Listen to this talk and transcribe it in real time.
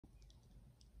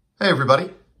Hey everybody,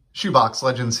 Shoebox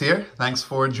Legends here. Thanks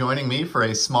for joining me for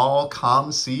a small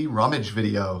COMC Rummage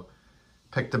video.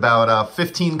 Picked about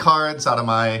 15 cards out of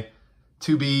my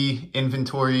to-be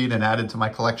inventoried and added to my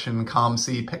collection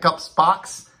COMC pickups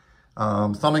box.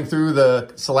 Thumbing through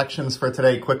the selections for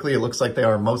today quickly, it looks like they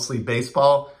are mostly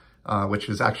baseball, which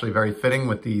is actually very fitting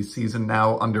with the season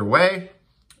now underway.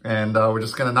 And we're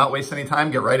just gonna not waste any time,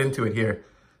 get right into it here.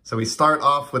 So we start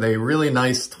off with a really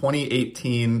nice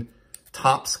 2018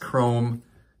 Topps Chrome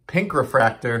pink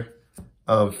refractor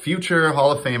of future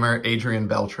Hall of Famer Adrian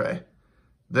Beltre.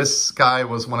 This guy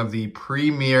was one of the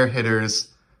premier hitters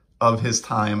of his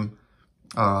time.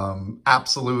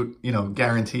 Absolute,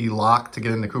 guarantee lock to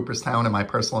get into Cooperstown in my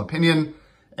personal opinion.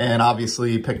 And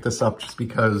obviously picked this up just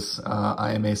because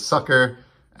I am a sucker,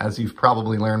 as you've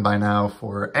probably learned by now,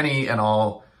 for any and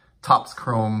all Topps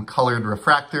Chrome colored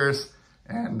refractors.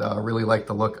 And really like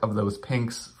the look of those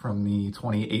pinks from the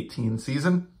 2018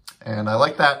 season. And I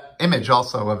like that image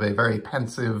also of a very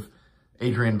pensive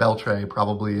Adrian Beltre,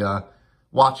 probably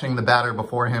watching the batter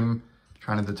before him,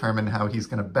 trying to determine how he's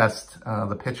going to best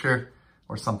the pitcher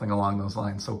or something along those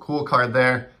lines. So cool card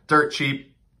there, dirt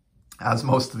cheap, as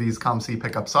most of these COMC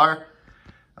pickups are.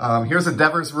 Here's a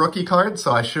Devers rookie card.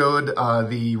 So I showed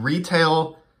the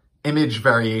retail image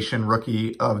variation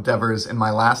rookie of Devers in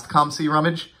my last COMC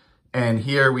Rummage. And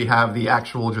here we have the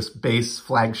actual just base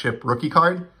flagship rookie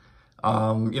card.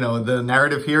 The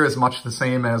narrative here is much the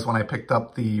same as when I picked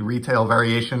up the retail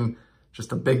variation.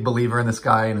 Just a big believer in this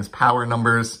guy and his power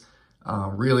numbers.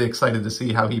 Really excited to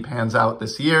see how he pans out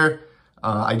this year.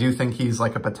 I do think he's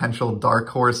like a potential dark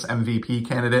horse MVP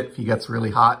candidate if he gets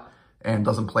really hot and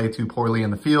doesn't play too poorly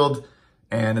in the field.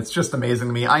 And it's just amazing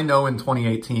to me. I know in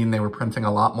 2018 they were printing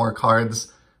a lot more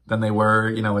cards than they were,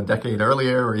 a decade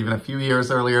earlier or even a few years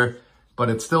earlier. But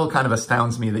it still kind of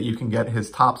astounds me that you can get his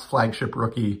Topps flagship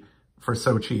rookie for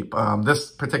so cheap.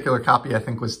 This particular copy, I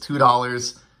think, was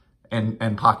 $2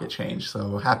 and pocket change.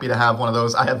 So happy to have one of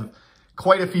those. I have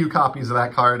quite a few copies of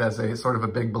that card as a sort of a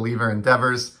big believer in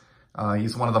Devers.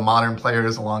 He's one of the modern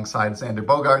players alongside Xander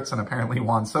Bogaerts and apparently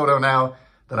Juan Soto now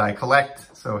that I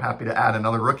collect. So happy to add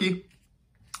another rookie.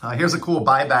 Here's a cool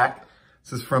buyback.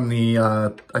 This is from the,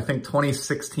 I think,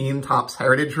 2016 Topps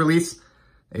Heritage release,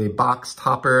 a box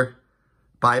topper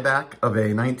buyback of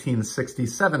a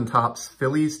 1967 Topps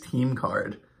Phillies team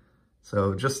card.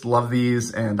 So just love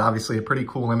these, and obviously a pretty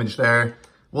cool image there.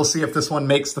 We'll see if this one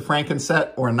makes the Franken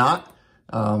set or not.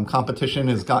 Competition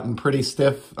has gotten pretty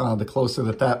stiff the closer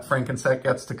that Franken set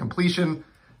gets to completion.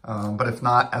 But if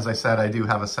not, as I said, I do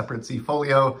have a separate Z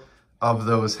folio of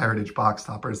those Heritage box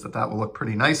toppers that will look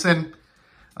pretty nice in.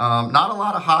 Not a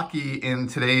lot of hockey in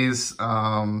today's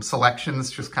selections,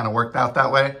 just kind of worked out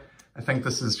that way. I think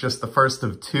this is just the first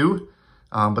of two,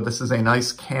 but this is a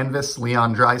nice canvas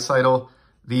Leon Draisaitl.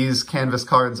 These canvas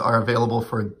cards are available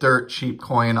for dirt cheap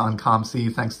coin on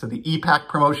COMC thanks to the E-Pack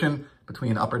promotion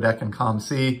between Upper Deck and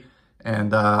COMC.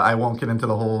 And I won't get into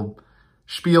the whole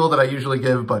spiel that I usually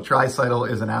give, but Draisaitl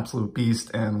is an absolute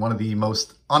beast and one of the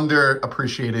most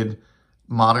underappreciated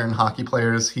modern hockey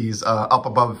players. He's up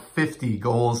above 50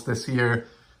 goals this year,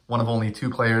 one of only two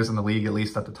players in the league, at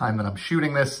least at the time that I'm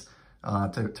shooting this,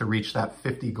 to reach that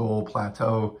 50-goal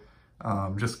plateau.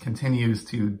 Just continues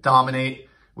to dominate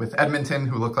with Edmonton,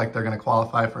 who look like they're going to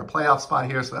qualify for a playoff spot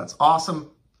here, so that's awesome.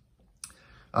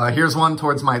 Here's one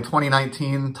towards my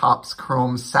 2019 Topps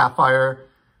Chrome Sapphire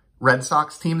Red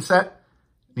Sox team set.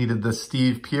 Needed the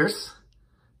Steve Pearce.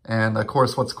 And of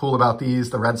course, what's cool about these,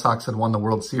 the Red Sox had won the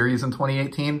World Series in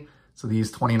 2018. So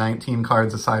these 2019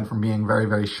 cards, aside from being very,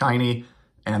 very shiny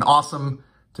and awesome,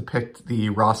 depict the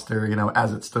roster,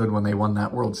 as it stood when they won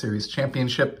that World Series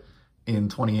championship in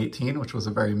 2018, which was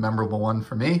a very memorable one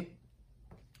for me.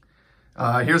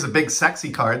 Here's a big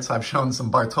sexy card. So I've shown some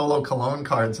Bartolo Colon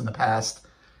cards in the past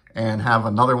and have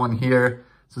another one here.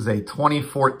 This is a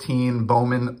 2014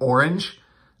 Bowman Orange.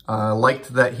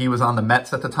 Liked that he was on the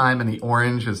Mets at the time, and the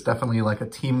orange is definitely like a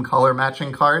team color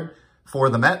matching card for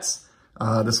the Mets.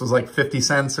 This was like 50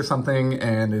 cents or something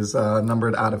and is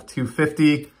numbered out of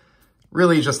 250.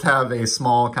 Really just have a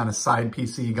small kind of side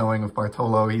PC going with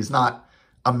Bartolo. He's not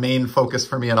a main focus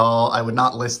for me at all. I would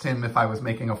not list him if I was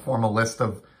making a formal list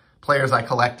of players I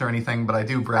collect or anything, but I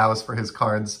do browse for his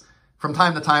cards from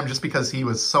time to time just because he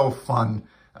was so fun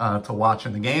to watch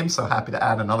in the game. So happy to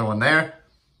add another one there.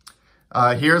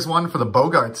 Here's one for the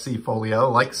Bogaerts C folio.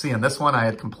 Like seeing this one. I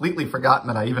had completely forgotten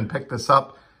that I even picked this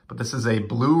up, but this is a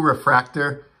blue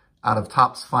refractor out of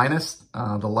Topps Finest.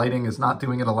 The lighting is not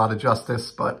doing it a lot of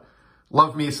justice, but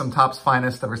love me some Topps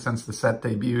Finest ever since the set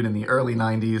debuted in the early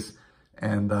 90s,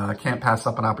 and can't pass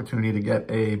up an opportunity to get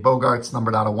a Bogaerts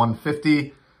numbered out of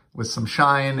 150 with some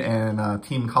shine and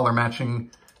team color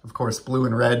matching. Of course, blue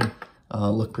and red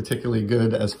look particularly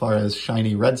good as far as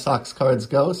shiny Red Sox cards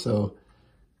go. So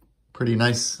pretty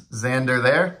nice Xander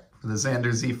there for the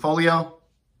Xander Z Folio.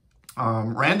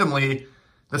 Randomly,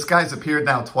 this guy's appeared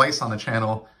now twice on the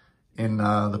channel in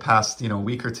the past,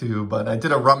 week or two, but I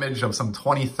did a rummage of some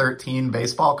 2013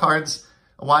 baseball cards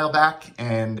a while back,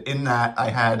 and in that I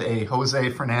had a Jose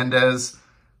Fernandez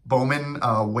Bowman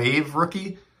Wave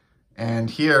rookie, and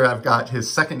here I've got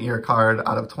his second year card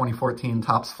out of 2014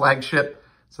 Topps Flagship.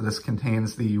 So this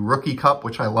contains the Rookie Cup,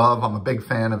 which I love. I'm a big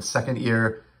fan of second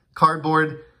year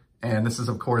cardboard, and this is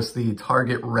of course the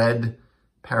Target Red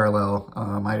parallel.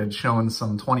 I had shown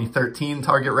some 2013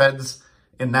 Target Reds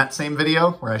in that same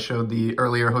video where I showed the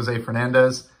earlier Jose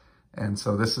Fernandez. And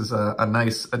so this is a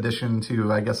nice addition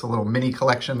to, I guess, a little mini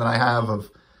collection that I have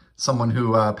of someone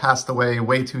who passed away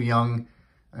way too young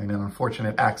in an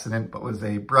unfortunate accident, but was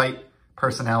a bright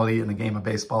personality in the game of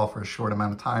baseball for a short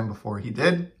amount of time before he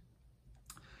did.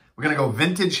 We're going to go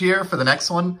vintage here for the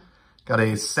next one. Got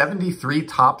a 73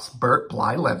 Topps Burt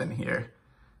Blyleven here.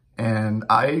 And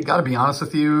I gotta be honest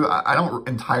with you, I don't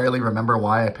entirely remember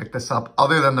why I picked this up,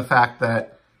 other than the fact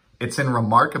that it's in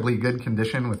remarkably good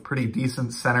condition with pretty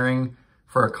decent centering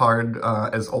for a card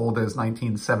as old as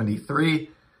 1973.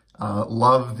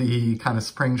 Love the kind of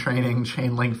spring training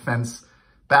chain link fence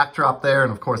backdrop there.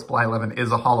 And of course, Blyleven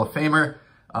is a Hall of Famer.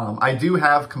 I do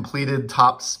have completed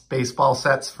Topps baseball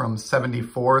sets from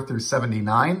 74 through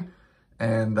 79.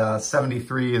 And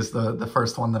 73 is the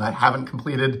first one that I haven't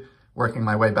completed, working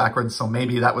my way backwards. So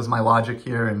maybe that was my logic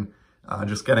here, and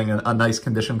just getting a nice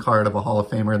condition card of a Hall of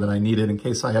Famer that I needed in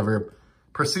case I ever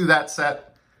pursue that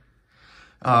set.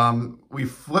 We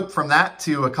flip from that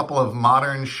to a couple of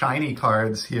modern shiny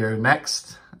cards here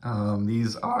next.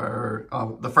 These are,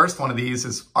 the first one of these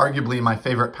is arguably my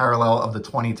favorite parallel of the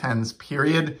 2010s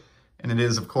period. And it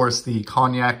is, of course, the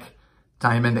Cognac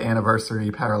Diamond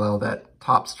Anniversary parallel that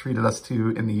Topps treated us to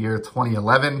in the year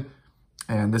 2011.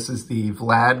 And this is the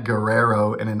Vlad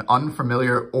Guerrero in an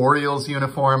unfamiliar Orioles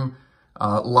uniform.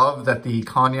 Love that the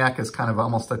Cognac is kind of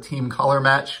almost a team color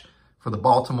match for the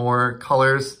Baltimore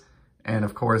colors. And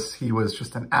of course, he was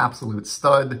just an absolute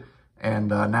stud. And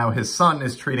now his son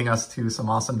is treating us to some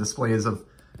awesome displays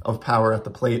of power at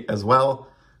the plate as well.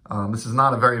 This is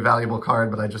not a very valuable card,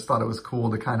 but I just thought it was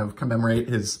cool to kind of commemorate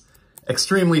his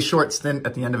extremely short stint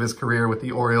at the end of his career with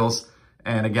the Orioles.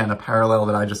 And again, a parallel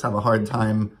that I just have a hard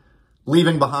time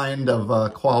leaving behind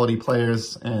of quality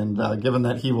players. And given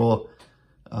that he will,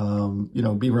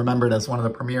 be remembered as one of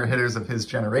the premier hitters of his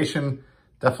generation,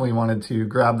 definitely wanted to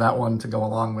grab that one to go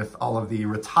along with all of the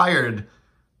retired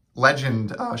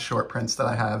legend short prints that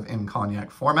I have in Cognac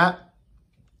format.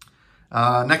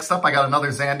 Next up, I got another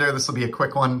Xander. This will be a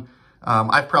quick one.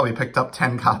 I've probably picked up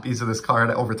 10 copies of this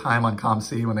card over time on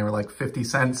COMC when they were like 50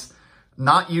 cents.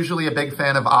 Not usually a big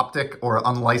fan of optic or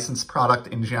unlicensed product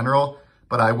in general,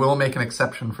 but I will make an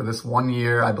exception for this one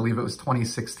year. I believe it was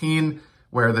 2016,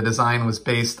 where the design was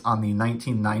based on the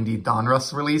 1990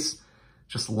 Donruss release.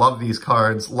 Just love these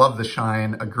cards, love the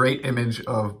shine, a great image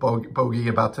of Bogey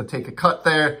about to take a cut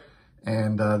there.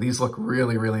 And these look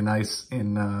really, really nice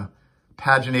in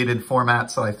paginated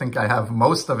format. So I think I have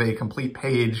most of a complete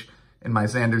page in my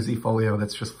Xander Z Folio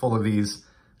that's just full of these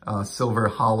silver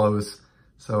hollows.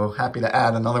 So happy to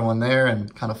add another one there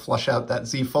and kind of flush out that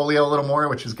Z Folio a little more,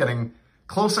 which is getting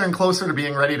closer and closer to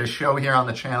being ready to show here on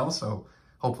the channel. So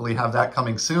hopefully have that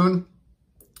coming soon.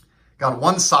 Got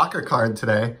one soccer card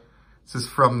today. This is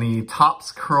from the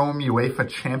Topps Chrome UEFA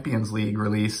Champions League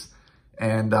release.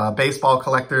 And baseball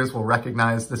collectors will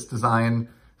recognize this design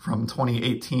from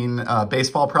 2018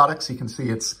 baseball products. You can see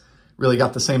it's really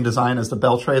got the same design as the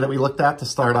bell tray that we looked at to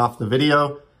start off the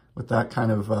video, with that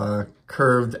kind of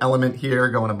curved element here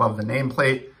going above the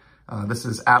nameplate. This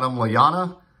is Adam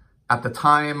Lallana. At the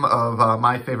time of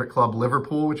my favorite club,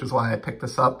 Liverpool, which is why I picked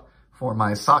this up for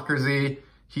my Soccer Z.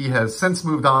 He has since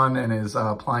moved on and is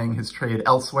applying his trade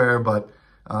elsewhere, but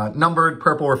numbered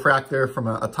purple refractor from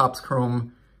a Topps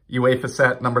Chrome UEFA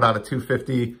set, numbered out of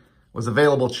 250, was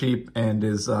available cheap and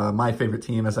is my favorite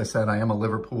team. As I said, I am a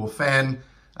Liverpool fan.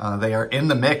 They are in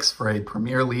the mix for a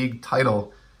Premier League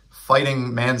title,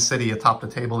 fighting Man City atop the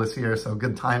table this year, so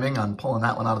good timing on pulling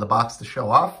that one out of the box to show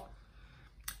off.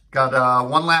 Got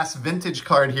one last vintage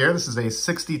card here. This is a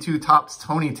 62 Topps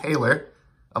Tony Taylor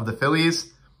of the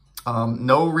Phillies.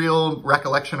 No real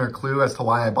recollection or clue as to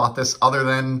why I bought this, other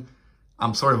than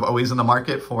I'm sort of always in the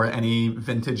market for any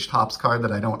vintage Topps card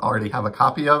that I don't already have a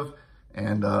copy of.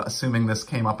 And assuming this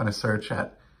came up in a search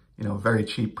at, very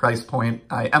cheap price point.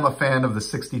 I am a fan of the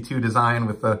 62 design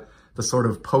with the sort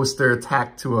of poster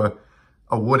tacked to a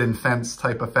a wooden fence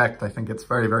type effect. I think it's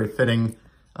very, very fitting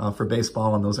for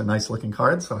baseball, and those are nice looking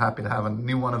cards. So happy to have a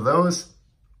new one of those.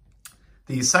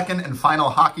 The second and final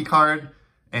hockey card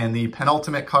and the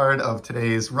penultimate card of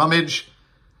today's Rummage.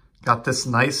 Got this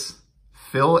nice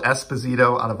Phil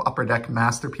Esposito out of Upper Deck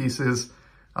Masterpieces.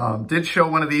 Did show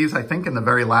one of these, I think, in the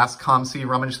very last COMC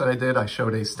Rummage that I did. I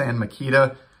showed a Stan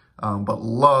Mikita, but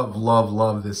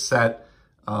love this set.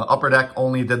 Upper Deck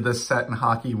only did this set in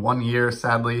hockey 1 year,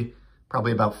 sadly,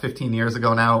 probably about 15 years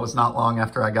ago now. It was not long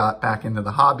after I got back into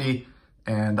the hobby,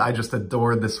 and I just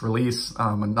adored this release.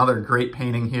 Another great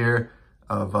painting here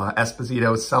of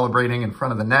Esposito celebrating in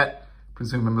front of the net,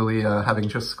 presumably having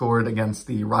just scored against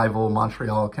the rival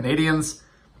Montreal Canadiens.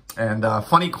 And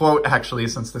funny quote, actually,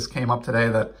 since this came up today,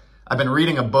 that I've been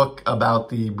reading a book about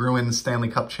the Bruins Stanley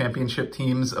Cup championship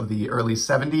teams of the early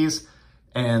 70s,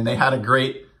 and they had a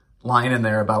great line in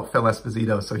there about Phil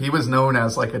Esposito. So he was known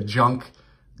as like a junk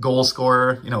goal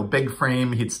scorer, you know, big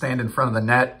frame. He'd stand in front of the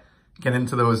net, get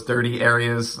into those dirty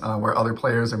areas where other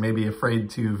players are maybe afraid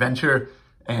to venture,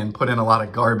 and put in a lot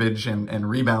of garbage and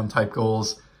rebound type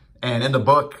goals. And in the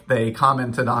book, they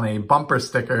commented on a bumper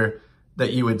sticker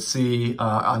that you would see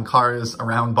on cars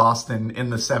around Boston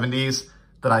in the 70s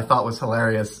that I thought was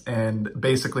hilarious. And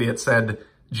basically it said,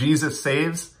 "Jesus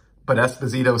saves, but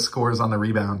Esposito scores on the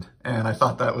rebound." And I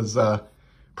thought that was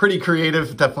pretty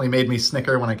creative. Definitely made me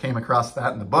snicker when I came across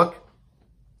that in the book.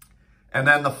 And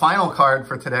then the final card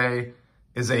for today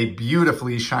is a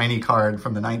beautifully shiny card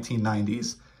from the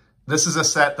 1990s. This is a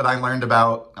set that I learned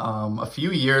about a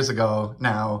few years ago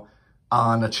now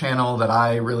on a channel that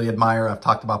I really admire. I've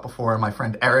talked about before, my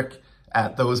friend Eric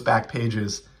at Those Back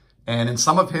Pages. And in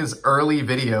some of his early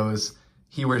videos,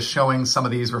 he was showing some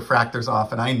of these refractors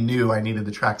off, and I knew I needed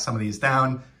to track some of these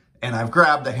down. And I've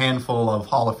grabbed a handful of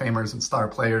Hall of Famers and star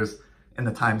players in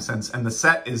the time since. And the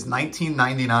set is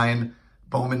 1999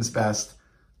 Bowman's Best.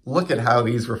 Look at how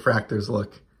these refractors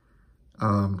look.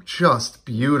 Just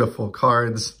beautiful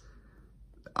cards.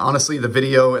 Honestly, the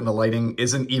video and the lighting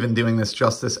isn't even doing this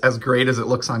justice. As great as it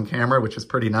looks on camera, which is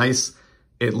pretty nice,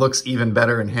 it looks even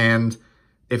better in hand.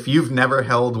 If you've never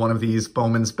held one of these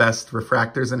Bowman's Best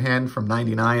refractors in hand from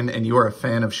 99 and you are a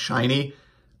fan of shiny,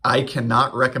 I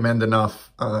cannot recommend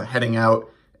enough heading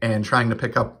out and trying to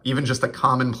pick up even just a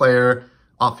common player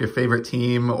off your favorite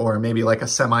team, or maybe like a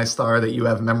semi-star that you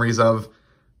have memories of.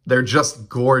 They're just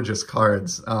gorgeous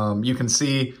cards. You can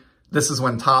see this is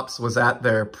when Topps was at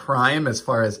their prime as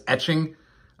far as etching.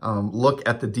 Look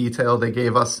at the detail they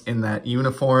gave us in that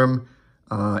uniform,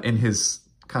 in his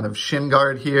kind of shin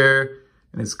guard here,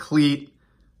 in his cleat,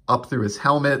 up through his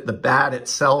helmet. The bat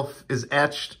itself is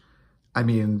etched. I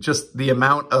mean, just the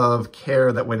amount of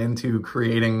care that went into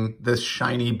creating this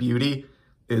shiny beauty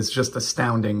is just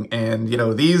astounding. And, you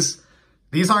know, these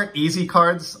aren't easy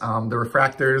cards. The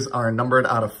refractors are numbered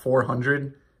out of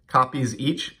 400 copies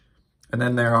each. And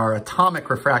then there are atomic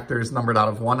refractors numbered out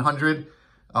of 100.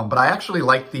 But I actually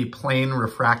like the plain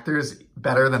refractors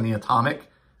better than the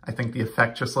atomic. I think the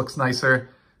effect just looks nicer.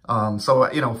 So,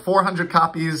 you know, 400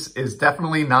 copies is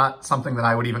definitely not something that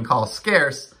I would even call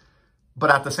scarce. But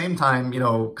at the same time, you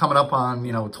know, coming up on,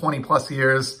 you know, 20 plus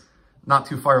years, not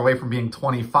too far away from being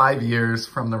 25 years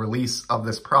from the release of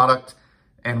this product,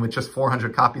 and with just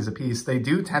 400 copies a piece, they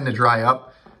do tend to dry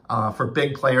up. For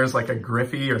big players like a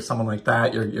Griffey or someone like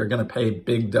that, you're going to pay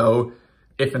big dough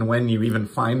if and when you even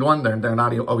find one. They're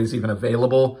not always even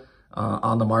available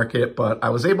on the market. But I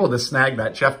was able to snag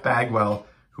that Jeff Bagwell,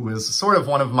 who was sort of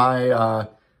one of my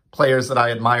players that I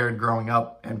admired growing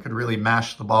up and could really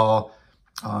mash the ball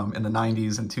in the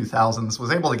 90s and 2000s.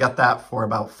 Was able to get that for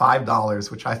about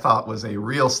 $5, which I thought was a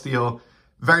real steal.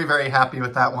 Very, very happy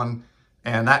with that one.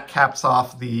 And that caps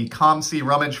off the COMC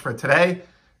Rummage for today.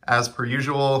 As per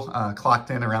usual, clocked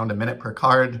in around a minute per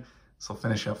card. So I'll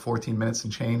finish at 14 minutes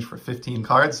and change for 15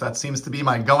 cards. That seems to be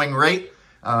my going rate.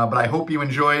 But I hope you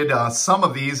enjoyed some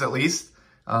of these at least.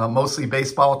 Mostly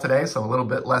baseball today, so a little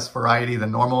bit less variety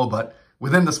than normal. But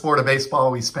within the sport of baseball,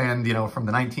 we spanned, you know, from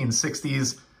the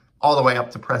 1960s all the way up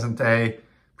to present day,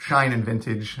 shine and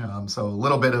vintage. So a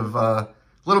little bit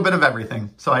of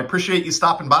everything. So I appreciate you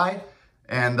stopping by.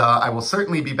 And I will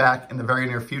certainly be back in the very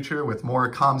near future with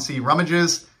more COMC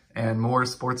Rummages and more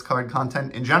sports card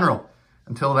content in general.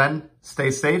 Until then,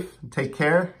 stay safe, take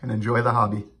care, and enjoy the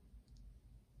hobby.